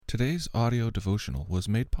Today's audio devotional was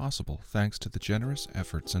made possible thanks to the generous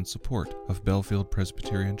efforts and support of Bellefield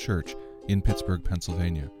Presbyterian Church in Pittsburgh,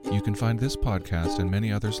 Pennsylvania. You can find this podcast and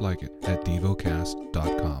many others like it at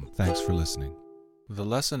Devocast.com. Thanks for listening. The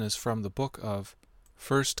lesson is from the book of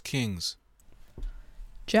 1 Kings.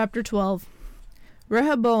 Chapter 12.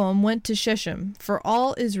 Rehoboam went to Shechem, for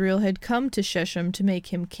all Israel had come to Shechem to make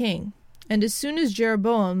him king. And as soon as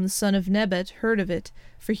Jeroboam the son of Nebat heard of it,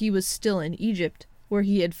 for he was still in Egypt, where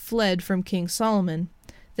he had fled from King Solomon,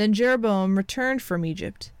 then Jeroboam returned from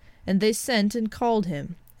Egypt, and they sent and called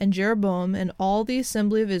him. And Jeroboam and all the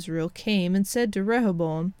assembly of Israel came and said to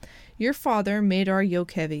Rehoboam, Your father made our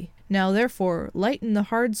yoke heavy. Now therefore lighten the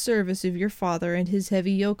hard service of your father and his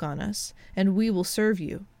heavy yoke on us, and we will serve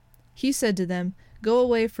you. He said to them, Go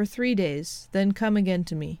away for 3 days, then come again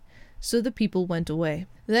to me. So the people went away.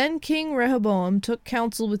 Then King Rehoboam took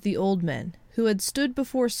counsel with the old men, who had stood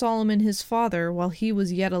before Solomon his father while he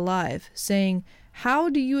was yet alive, saying, How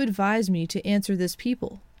do you advise me to answer this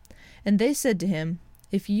people? And they said to him,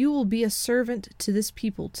 If you will be a servant to this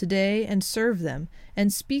people today and serve them,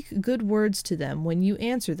 and speak good words to them when you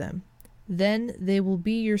answer them, then they will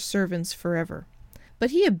be your servants forever.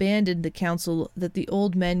 But he abandoned the counsel that the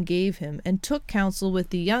old men gave him, and took counsel with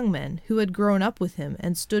the young men who had grown up with him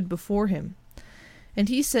and stood before him. And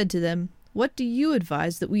he said to them, What do you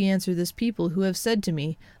advise that we answer this people who have said to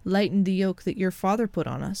me, Lighten the yoke that your father put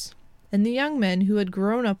on us? And the young men who had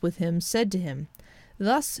grown up with him said to him,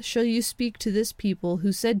 Thus shall you speak to this people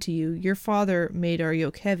who said to you, Your father made our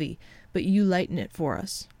yoke heavy, but you lighten it for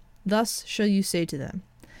us. Thus shall you say to them,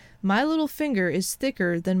 My little finger is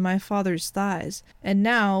thicker than my father's thighs, and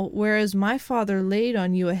now, whereas my father laid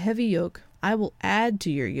on you a heavy yoke, I will add to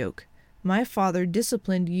your yoke. My father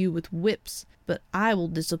disciplined you with whips, but I will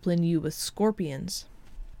discipline you with scorpions.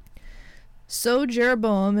 So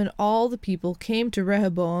Jeroboam and all the people came to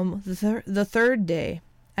Rehoboam the third day,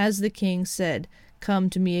 as the king said, Come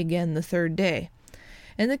to me again the third day.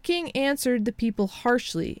 And the king answered the people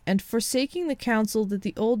harshly, and forsaking the counsel that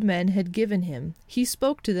the old men had given him, he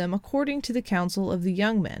spoke to them according to the counsel of the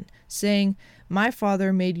young men, saying, My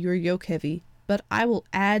father made your yoke heavy, but I will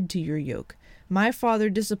add to your yoke. My father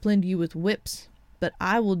disciplined you with whips, but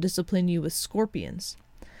I will discipline you with scorpions.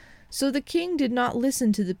 So the king did not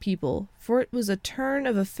listen to the people, for it was a turn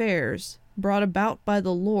of affairs brought about by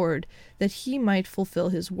the Lord, that he might fulfill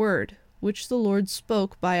his word, which the Lord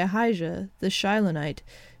spoke by Ahijah the Shilonite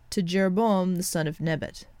to Jeroboam the son of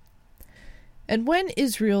Nebat. And when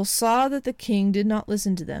Israel saw that the king did not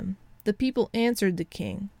listen to them, the people answered the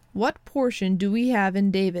king, What portion do we have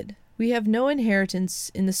in David? We have no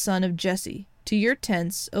inheritance in the son of Jesse. To your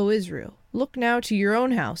tents, O Israel. Look now to your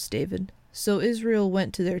own house, David. So Israel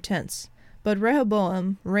went to their tents. But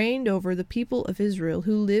Rehoboam reigned over the people of Israel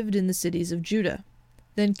who lived in the cities of Judah.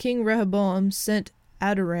 Then King Rehoboam sent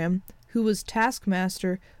Adoram, who was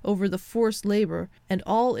taskmaster over the forced labor, and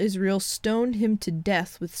all Israel stoned him to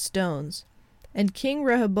death with stones. And King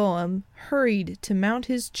Rehoboam hurried to mount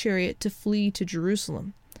his chariot to flee to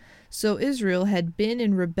Jerusalem. So Israel had been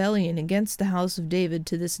in rebellion against the house of David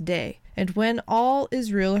to this day. And when all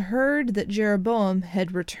Israel heard that Jeroboam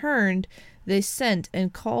had returned, they sent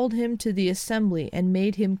and called him to the assembly and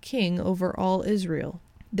made him king over all Israel.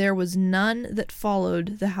 There was none that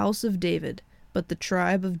followed the house of David, but the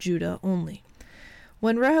tribe of Judah only.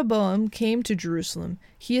 When Rehoboam came to Jerusalem,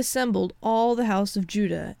 he assembled all the house of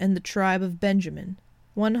Judah and the tribe of Benjamin,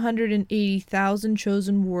 180,000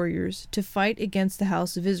 chosen warriors, to fight against the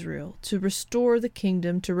house of Israel, to restore the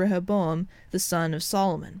kingdom to Rehoboam the son of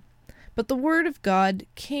Solomon. But the word of God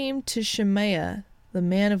came to Shemaiah, the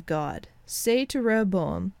man of God, Say to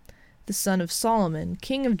Rehoboam, the son of Solomon,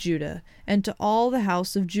 king of Judah, and to all the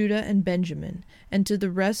house of Judah and Benjamin, and to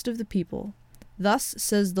the rest of the people, Thus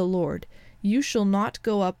says the Lord, You shall not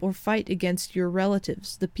go up or fight against your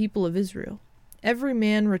relatives, the people of Israel. Every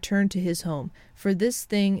man return to his home, for this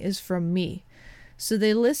thing is from me. So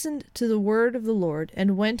they listened to the word of the Lord,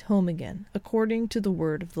 and went home again, according to the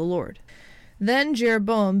word of the Lord. Then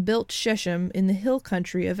Jeroboam built Shechem in the hill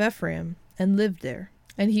country of Ephraim, and lived there.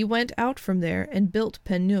 And he went out from there, and built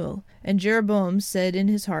Penuel. And Jeroboam said in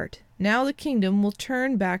his heart, Now the kingdom will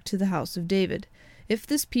turn back to the house of David. If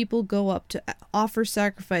this people go up to offer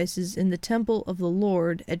sacrifices in the temple of the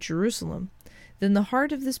Lord at Jerusalem, then the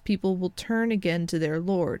heart of this people will turn again to their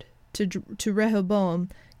Lord, to Rehoboam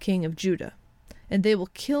king of Judah. And they will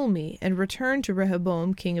kill me, and return to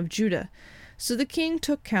Rehoboam king of Judah. So the king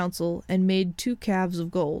took counsel, and made 2 calves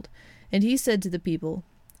of gold. And he said to the people,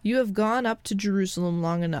 You have gone up to Jerusalem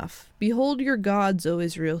long enough. Behold your gods, O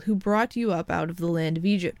Israel, who brought you up out of the land of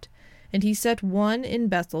Egypt. And he set one in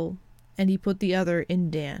Bethel, and he put the other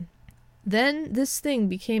in Dan. Then this thing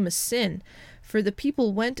became a sin, for the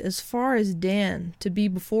people went as far as Dan to be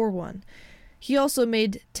before one. He also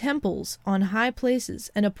made temples on high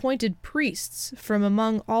places, and appointed priests from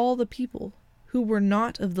among all the people, who were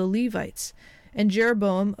not of the Levites. And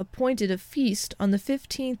Jeroboam appointed a feast on the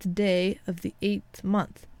 15th day of the 8th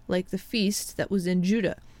month, like the feast that was in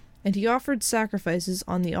Judah, and he offered sacrifices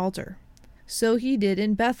on the altar. So he did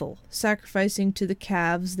in Bethel, sacrificing to the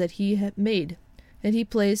calves that he had made. And he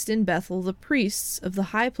placed in Bethel the priests of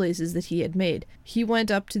the high places that he had made. He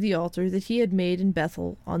went up to the altar that he had made in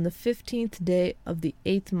Bethel on the 15th day of the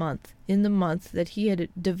 8th month, in the month that he had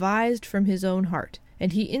devised from his own heart.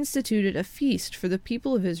 And he instituted a feast for the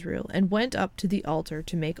people of Israel, and went up to the altar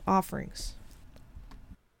to make offerings.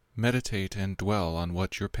 Meditate and dwell on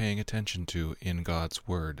what you're paying attention to in God's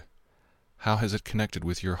Word. How has it connected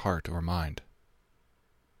with your heart or mind?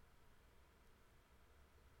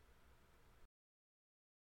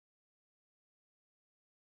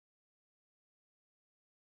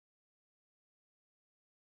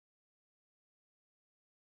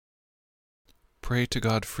 Pray to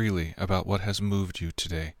God freely about what has moved you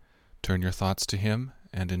today. Turn your thoughts to Him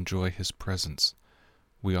and enjoy His presence.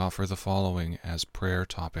 We offer the following as prayer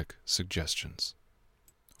topic suggestions.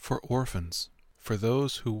 For orphans, for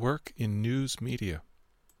those who work in news media.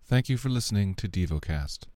 Thank you for listening to Devocast.